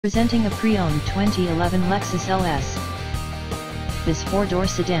Presenting a pre-owned 2011 Lexus LS. This four-door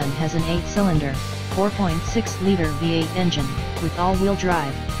sedan has an 8-cylinder, 4.6-liter V8 engine, with all-wheel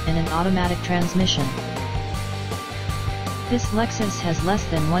drive, and an automatic transmission. This Lexus has less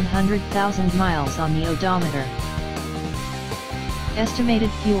than 100,000 miles on the odometer. Estimated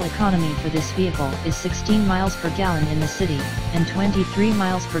fuel economy for this vehicle is 16 miles per gallon in the city, and 23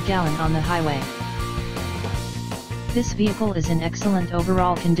 miles per gallon on the highway. This vehicle is in excellent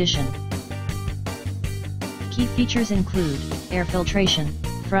overall condition. Key features include air filtration,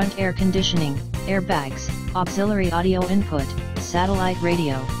 front air conditioning, airbags, auxiliary audio input, satellite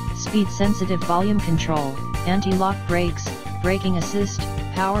radio, speed-sensitive volume control, anti-lock brakes, braking assist,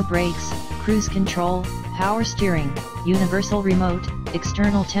 power brakes, cruise control, power steering, universal remote,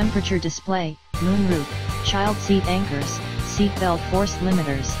 external temperature display, moonroof, child seat anchors, seat belt force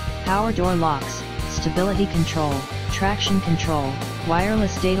limiters, power door locks, stability control, traction control,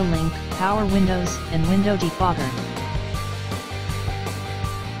 wireless data link, power windows and window defogger.